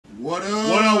What up?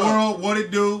 What up, world? What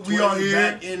it do? We are here.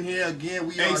 Back in here again.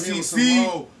 We are ACC. here with some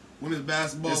more women's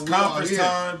basketball. It's conference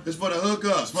time. It's for the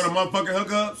hookups. It's for the motherfucking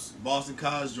hookups. Boston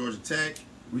College, Georgia Tech.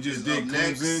 We just did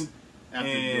Clemson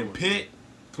and Pitt.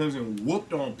 Clemson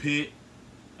whooped on Pitt.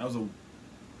 They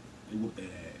whooped their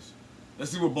ass. Let's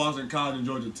see what Boston College and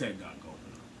Georgia Tech got going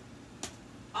on.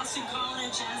 Boston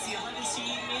College has the 11th seed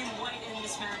in white in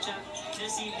this matchup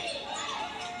this evening.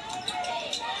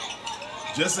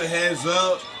 Just a heads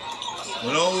up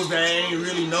for those that ain't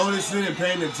really noticing and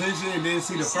paying attention and didn't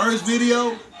see the first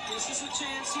video.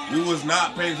 We was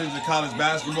not paying attention to college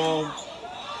basketball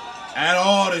at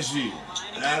all this year.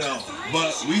 At all.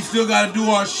 But we still got to do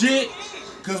our shit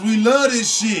because we love this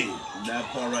shit. That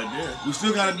part right there. We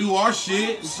still got to do our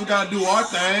shit. We still got to do our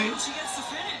thing.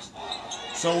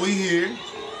 So we here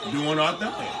doing our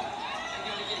thing.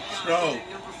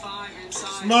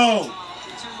 Smoke.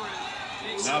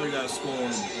 Now we got a score.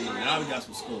 Now we got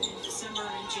some scores. December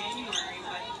and January,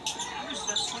 but averaged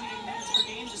about 28 minutes per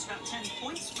game, just about 10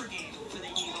 points per game for the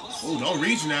Eagles. Oh, don't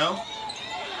reach now.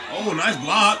 Oh, nice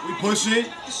block. We push it.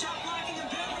 The shot blocking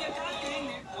ability of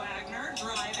Gamerz. Wagner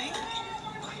driving.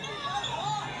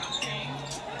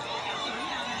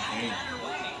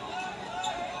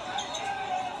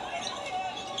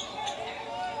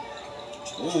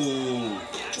 Oh,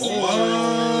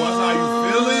 that's how you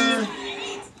feeling?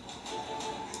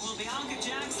 Well, Bianca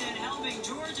Jackson helping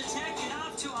Georgia Tech get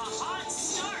off to a hot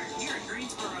start here in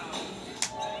Greensboro.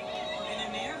 And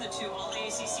then they are the two all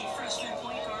ACC freshman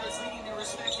point guards leading their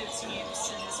respective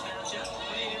teams in this matchup.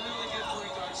 They are really good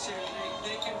point guards too.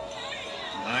 They can.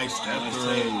 Nice step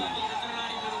through.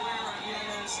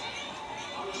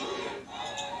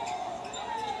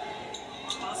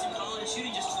 Boston College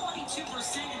shooting just 22%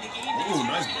 in the game. Oh,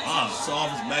 nice block.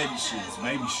 Soft as baby shit.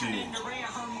 Baby shit.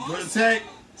 Georgia Tech,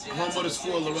 home of the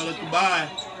score, Loretta Dubai.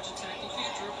 Georgia Tech, you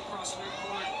can't dribble across the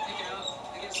midcourt, pick it up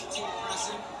against the team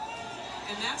pressing.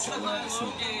 And that's the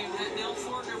high-low game that Nell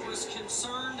Fortner was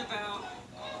concerned about.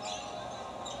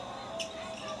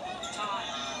 Todd.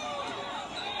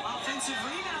 Offensive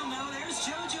rebound, though. There's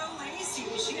JoJo Lacey.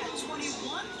 She had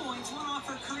 21 points, one off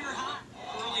her career high.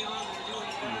 Early on, they're doing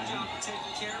a better job of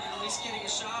taking care of it, at least getting a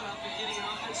shot up and getting an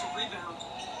offensive rebound.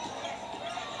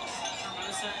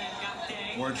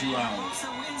 Worked you out.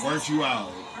 Worked you out.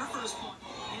 Her first point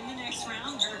in the next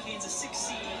round. Hurricanes a 6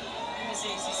 seed in this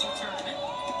ACC tournament.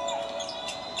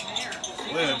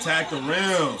 Way to attack the rim.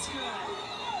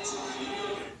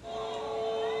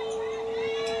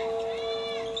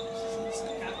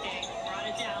 Brought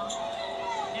it down.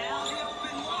 Now the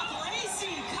open look.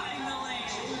 Lacey cutting the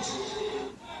lane.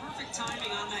 Perfect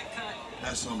timing on that cut.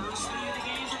 That's something. First lead of the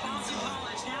game for Boston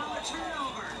College. Now a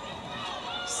turnover.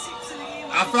 6 in the game.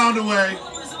 I found a way.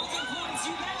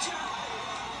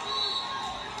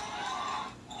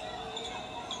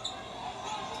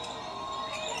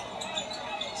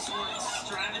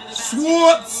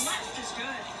 Swartz!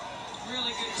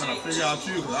 Really good. Trying to figure out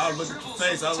you because I was looking at your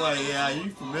face. I was like, yeah, you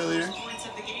familiar? Points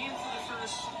of the game for the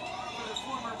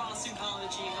former Boston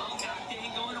College Eagle.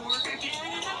 Dang going to work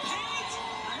again in the paint.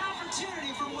 An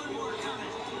opportunity for one more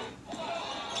coming.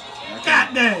 God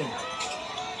dang!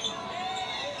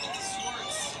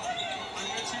 Swartz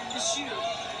under 10 to shoot.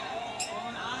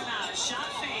 Going on and out. A shot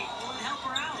fake. Won't help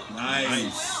her out.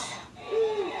 Nice.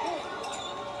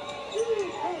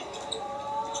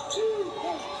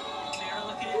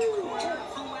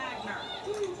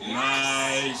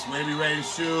 Nice. Maybe ready to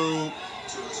shoot.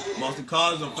 Boston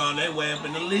College found their way up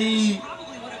in the lead.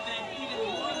 Probably would have been even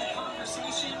more of the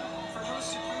conversation for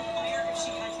most improved player if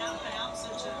she had not been out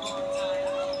such a long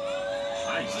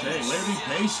time. Nice take. Way to be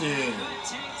patient. Good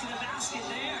take to the basket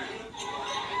there.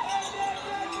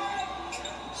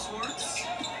 Swartz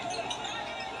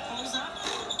pulls up.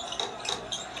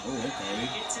 Oh, okay.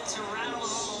 Gets it to rattle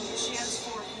home. She has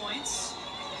 4 points.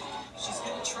 She's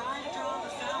going to try to draw the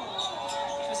foul. She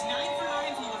was 9 for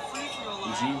 9 from the free throw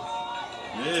line. Is you?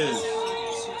 Yes.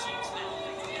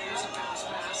 There's a bounce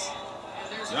pass.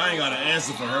 Y'all ain't got an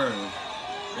answer for her.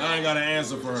 Y'all ain't got an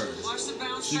answer for her. Watch the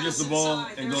bounce. She gets the ball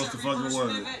and goes to fucking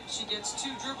work. She gets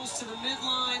 2 dribbles to the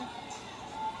midline.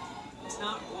 It's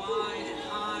not wide and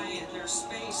high, and there's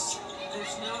space.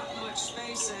 There's not much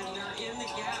space, and they're in the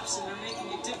gaps, and they're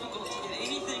making it difficult to get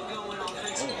anything going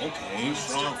offensively. Oh, okay.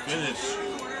 Strong finish.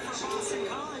 Quarter for Boston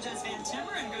College as Van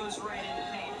Timmeren goes right into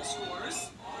paint and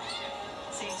scores.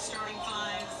 Same starting 5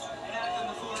 back on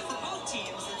the floor for both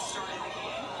teams that started the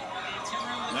game. Van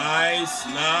Timmeren. Nice,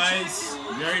 nice,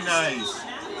 very nice.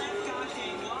 That left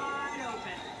Gamerz wide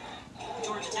open.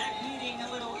 Georgia Tech needing a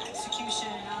little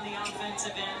execution on the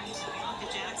offensive end. Bianca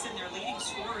Jackson, their leading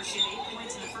scorer, she had 8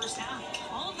 points in the first half.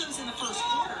 All of those in the first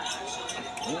quarter.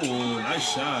 Oh,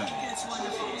 nice shot. It's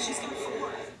wonderful. She's got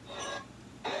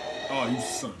 4. Oh, you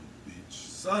son of a bitch.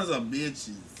 Sons of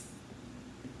bitches.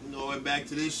 You know, we're back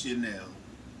to this shit now.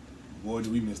 Boy, do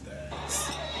we miss the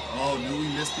ass. Oh, do we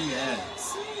miss the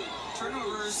ass?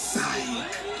 Turnovers. Psych.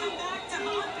 Come back to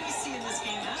hot BC in this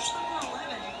game. That's number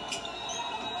 11.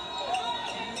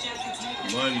 And the Jackets make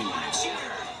it Money. last year.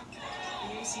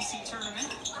 The ACC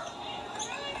tournament.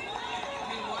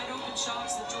 I mean, wide open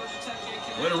shots that Georgia Tech can't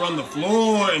connect. Way to run the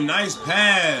floor and nice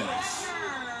pass.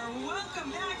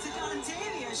 Welcome back to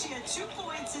Dontavia. She had 2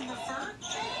 points in the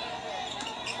first.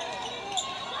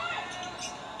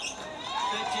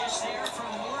 Good dish there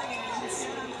from Morgan.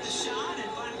 Set up the shot,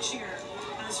 and Blackshear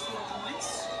has 4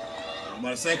 points. I'm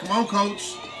about to say, come on,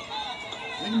 coach.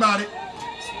 Think about it.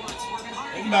 Swartz working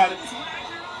hard. Think about it.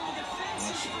 Wagner on the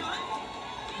defensive front.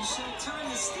 And she'll turn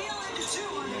the steal into 2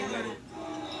 on the other.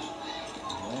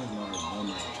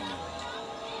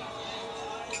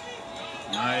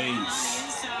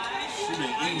 Nice. She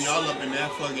been eating y'all up in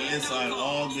that fucking inside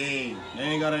all game. They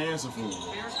ain't got an answer for it.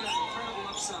 Bears got incredible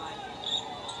upside.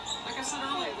 Like I said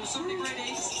earlier, there's so many great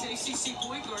ACC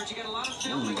point guards. You got a lot of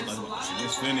film against a lot of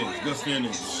Good finish. Good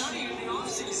finish. studying in the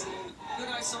offseason. Good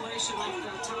isolation off the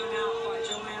timeout by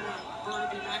Joanna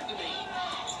Burnaby McNamee.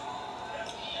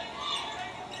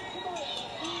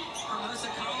 Hermosa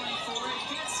calling for it.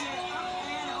 Gets it up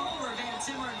and over. Van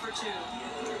Timmeren for 2.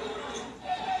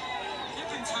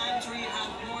 Different times where you have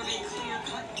more of a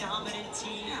clear-cut dominant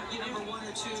team, number 1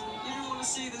 or 2. You don't want to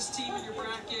see this team in your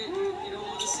bracket. You don't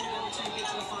want to see them until you get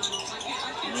to the finals. I can't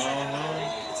say that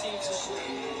the teams this year.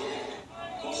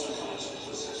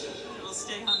 It'll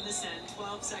stay on this end.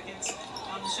 12 seconds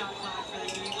on the shot clock for the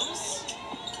Eagles.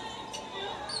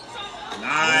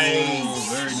 Nice. Oh,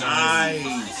 very nice.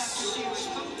 After she was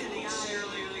poked in the eye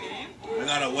earlier in the game. I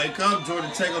gotta wake up,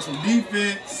 Georgia Tech on some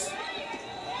defense.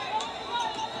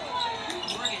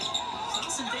 Morgan saw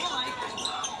some daylight.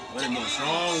 Way to go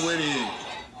strong with it.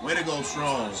 Way to go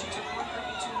strong. She took one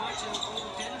cookie too much and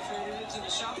over-penetrated into the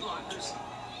shot blockers.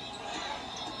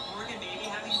 Morgan maybe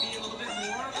having to be a little bit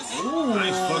more of a Ooh,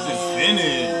 nice fucking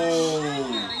finish.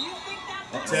 You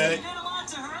think that Tech. meant a lot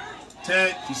to her?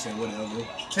 Tech. She said whatever.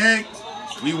 Tech.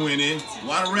 We winning.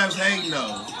 Why the refs hating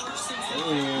though?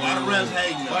 Why the refs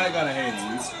hating Why I though? gotta hate you?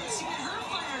 Let's get her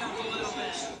fired up a little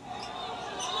bit.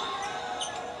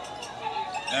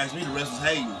 Ask me, the refs was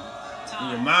hating. In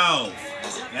your mouth.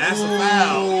 That's a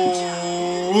foul.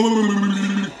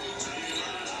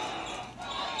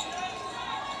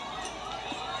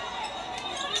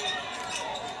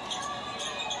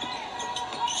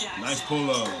 Nice pull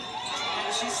up.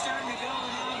 And she's starting to go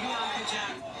now, Bianca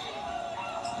Jack.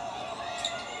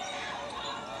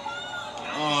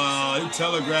 Oh, he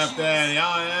telegraphed that. Yeah.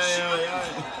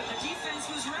 The defense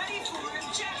was ready for it.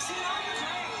 Jackson on the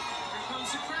play. Here comes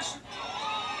the pressure.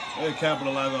 They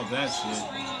capitalize off that shit.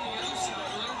 Screen on the other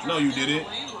side. No, you didn't.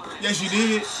 Yes, you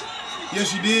did.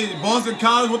 Yes, you did. Boston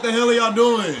College, what the hell are y'all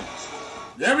doing?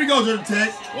 There we go, Georgia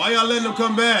Tech. Why y'all letting them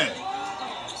come back?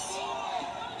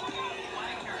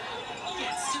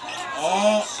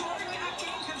 Oh,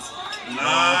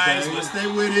 nice. Okay. Let's stay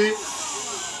with it.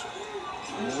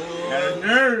 Got a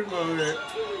nerve over there.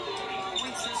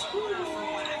 Points this quarter for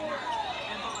Wagner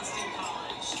and Boston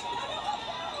College.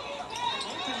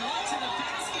 Open look to the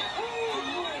basket for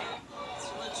Morgan.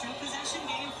 Still a 2-possession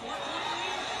game, 4-point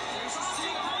lead. There's a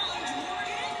steal.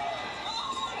 Morgan.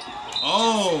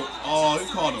 Oh, he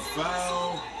called a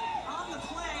foul. On the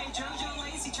play, JoJo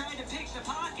Lacey tried to pick the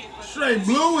pocket, but Straight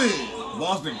blew it.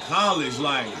 Boston College,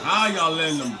 like, how y'all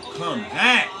letting them come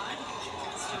back?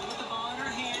 still with the ball in her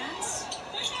hands.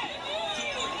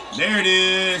 Daly. There it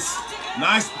is.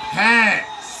 Nice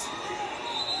pass.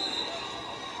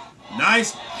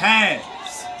 Nice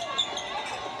pass.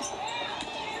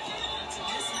 It's a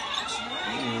mismatch.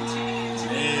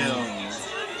 Damn.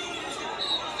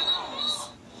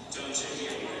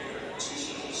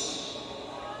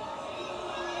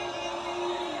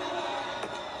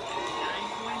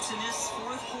 In this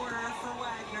fourth quarter for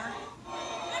Wagner.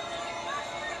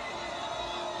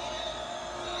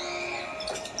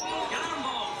 Got them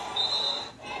both.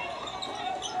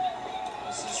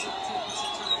 This is the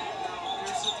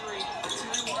there's the 3. So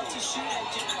they want to shoot at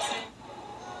Jackson.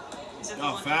 Is it the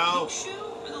Y'all lucky fouled. pink shoe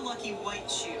or the lucky white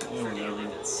shoe for the whatever.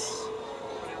 Nuggets?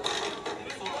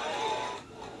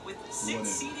 With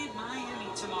 6-seeded Miami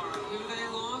tomorrow, who they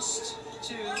lost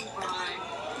to by.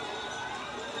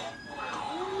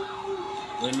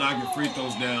 They're knocking free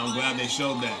throws down. I'm glad they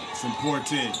showed that. It's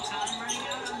important. Time running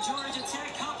out on Georgia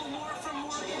Tech. Couple more from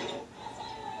Morgan.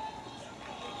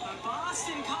 But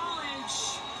Boston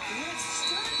College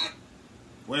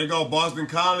with Way to go, Boston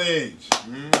College.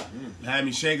 Had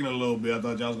me shaking a little bit. I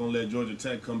thought y'all was going to let Georgia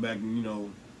Tech come back and, you know,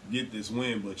 get this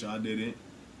win, but y'all didn't.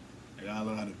 I got to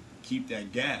learn how to keep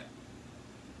that gap.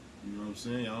 You know what I'm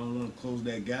saying? Y'all don't want to close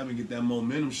that gap and get that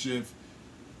momentum shift.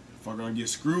 If I'm going to get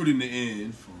screwed in the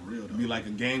end, for real, it'd be like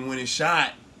a game-winning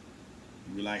shot.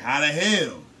 You'd be like, how the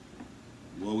hell?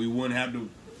 Well, we wouldn't have to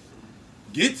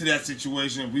get to that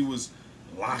situation if we was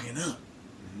locking up.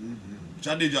 But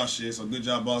y'all did y'all shit, so good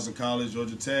job, Boston College,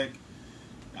 Georgia Tech.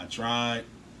 I tried.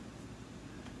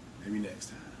 Maybe next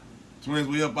time. Twins,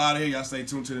 we up out of here. Y'all stay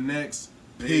tuned to the next.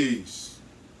 Peace.